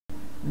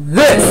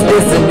This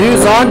is the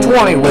News on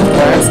 20 with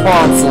Clarence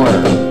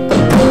Ponsler.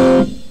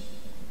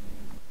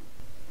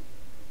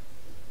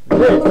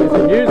 This is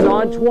the News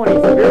on 20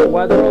 Severe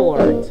Weather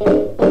Alert.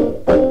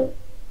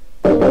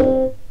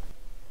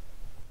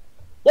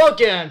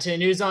 Welcome to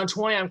News on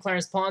 20. I'm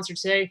Clarence Ponsler.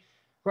 Today,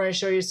 we're going to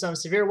show you some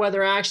severe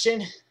weather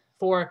action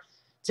for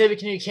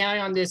Tippecanoe County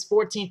on this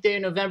 14th day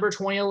of November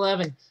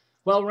 2011.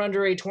 Well, we're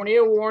under a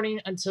tornado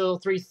warning until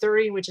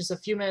 3:30, which is a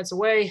few minutes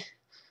away.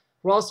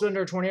 We're also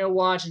under a tornado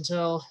watch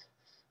until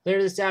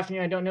later this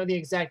afternoon. I don't know the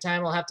exact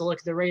time. I'll have to look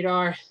at the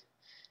radar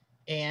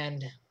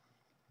and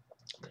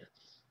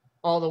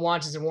all the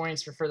watches and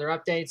warnings for further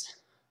updates.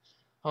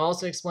 I'll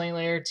also explain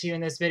later to you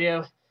in this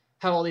video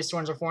how all these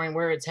storms are forming,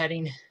 where it's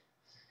heading,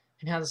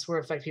 and how this will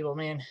affect people.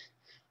 Man,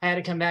 I had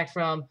to come back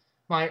from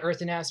my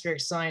Earth and Atmospheric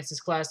Sciences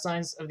class,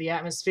 Science of the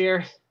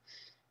Atmosphere,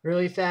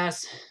 really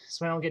fast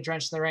so I don't get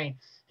drenched in the rain.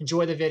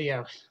 Enjoy the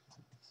video.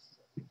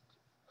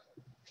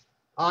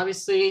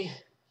 Obviously,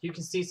 you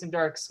can see some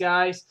dark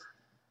skies.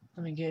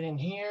 Let me get in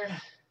here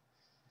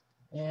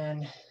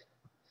and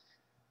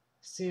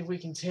see if we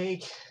can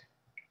take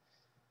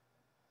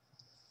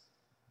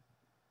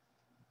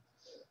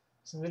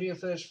some video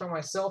footage from my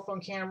cell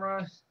phone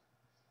camera.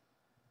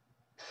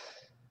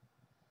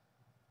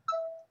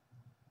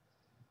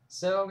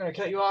 So I'm going to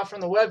cut you off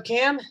from the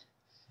webcam.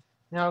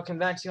 Now I'll come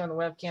back to you on the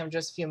webcam in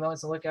just a few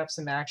moments and look up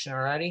some action,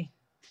 alrighty?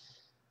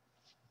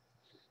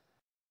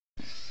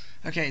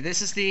 Okay,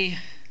 this is the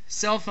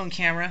cell phone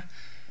camera.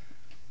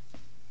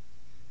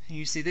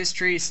 You see this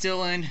tree is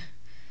still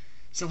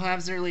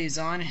has their leaves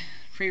on.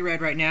 Pretty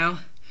red right now.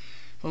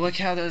 But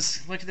look at the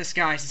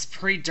skies. It's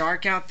pretty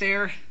dark out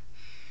there.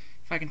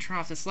 If I can turn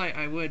off this light,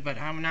 I would, but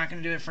I'm not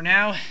going to do it for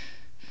now.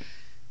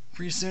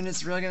 Pretty soon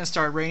it's really going to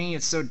start raining.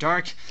 It's so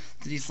dark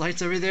that these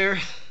lights over there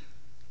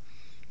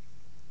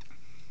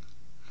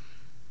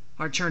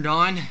are turned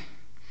on.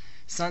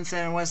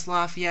 Sunset in West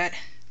Lafayette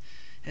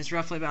is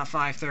roughly about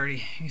 5:30. You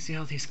can see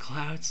all these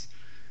clouds.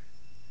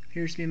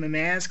 Appears to be my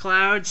man's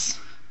clouds.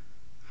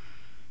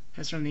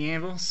 That's from the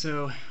anvil.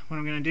 So what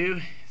I'm going to do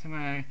is I'm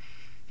going to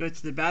go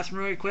to the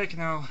bathroom really quick,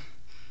 and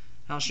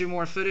I'll shoot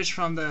more footage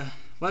from the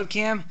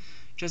webcam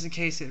just in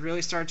case it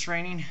really starts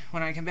raining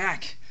when I come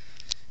back.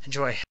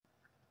 Enjoy.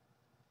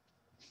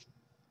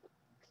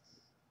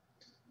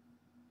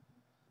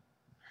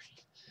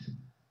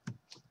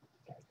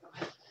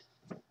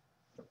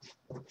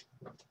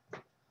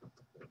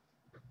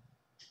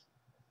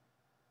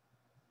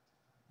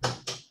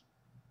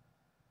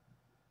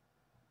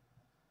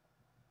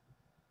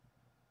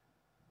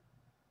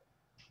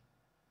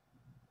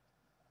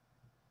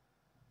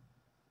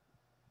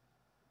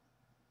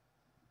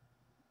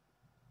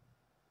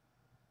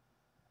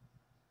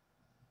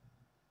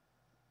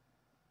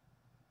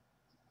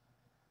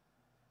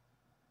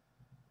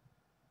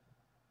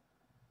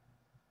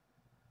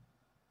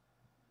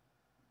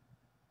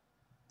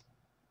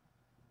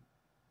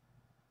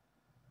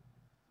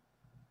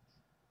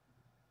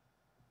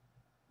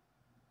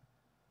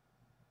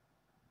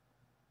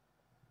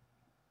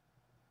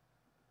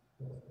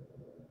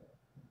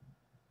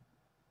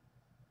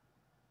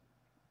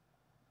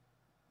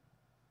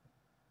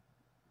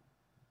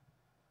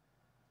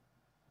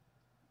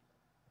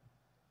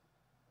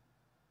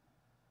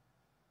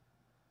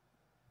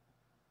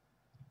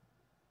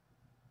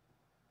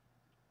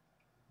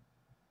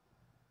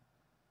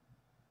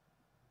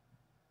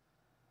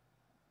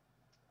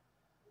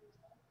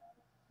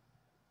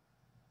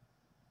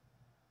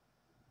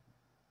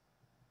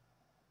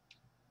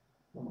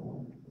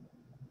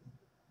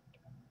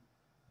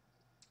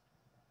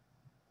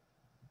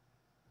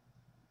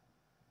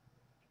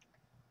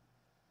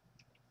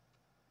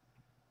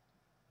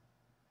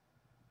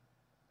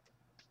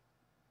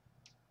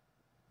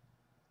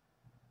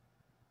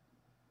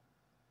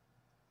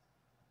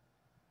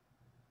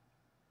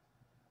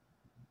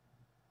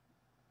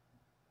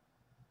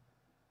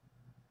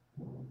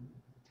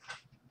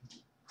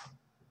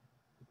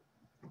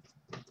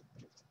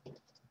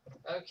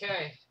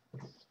 Okay,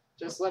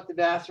 just left the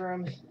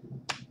bathroom.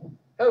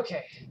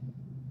 Okay,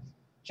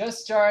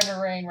 just starting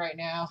to rain right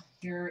now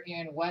here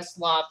in West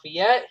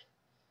Lafayette.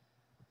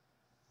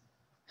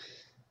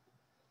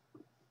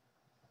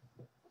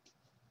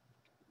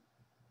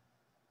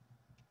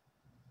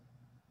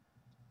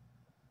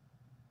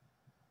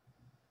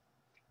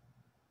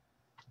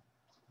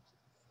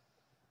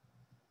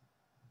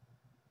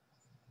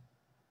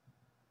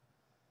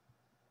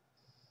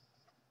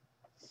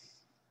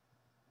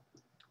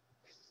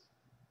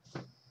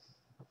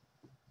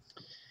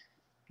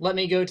 Let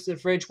me go to the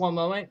fridge one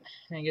moment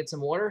and get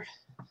some water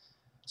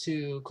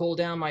to cool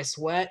down my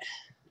sweat.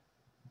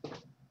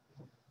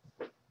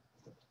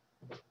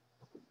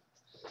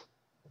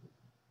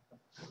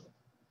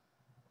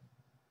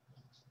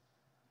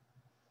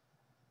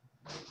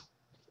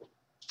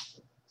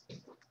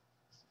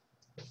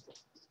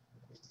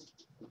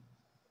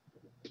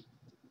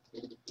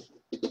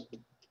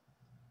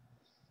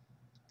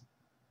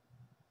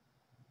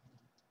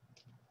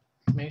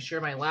 Make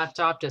sure my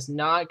laptop does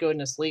not go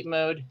into sleep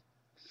mode.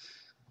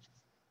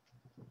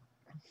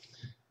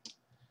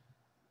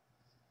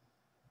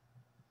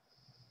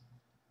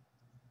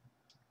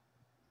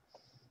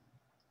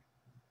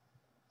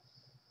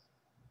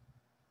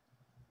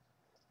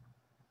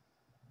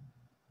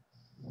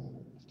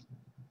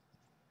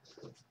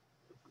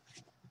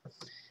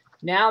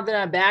 Now that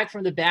I'm back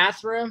from the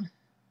bathroom,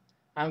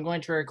 I'm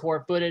going to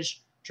record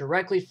footage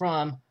directly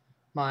from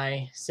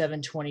my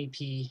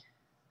 720p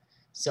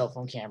cell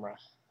phone camera.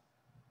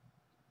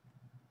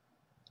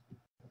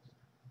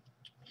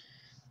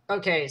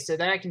 Okay, so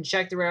that I can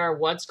check the radar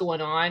what's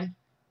going on,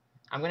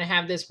 I'm going to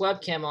have this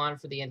webcam on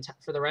for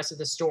the rest of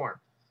the storm.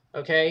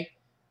 Okay?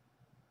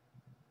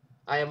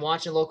 I am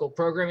watching local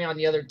programming on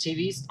the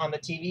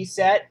TV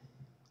set.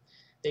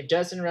 They've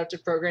just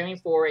interrupted programming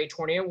for a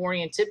tornado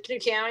warning in Tippecanoe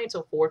County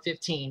until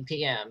 4:15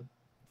 p.m.